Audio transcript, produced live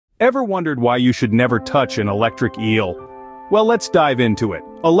Ever wondered why you should never touch an electric eel? Well, let's dive into it.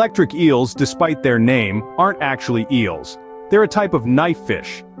 Electric eels, despite their name, aren't actually eels. They're a type of knife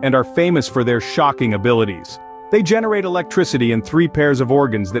fish, and are famous for their shocking abilities. They generate electricity in 3 pairs of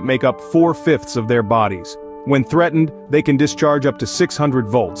organs that make up 4/5 of their bodies. When threatened, they can discharge up to 600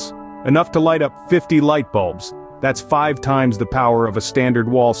 volts, enough to light up 50 light bulbs. That's 5 times the power of a standard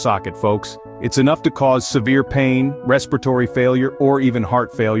wall socket, folks. It's enough to cause severe pain, respiratory failure, or even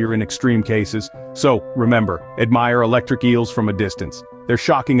heart failure in extreme cases. So, remember, admire electric eels from a distance. Their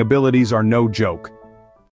shocking abilities are no joke.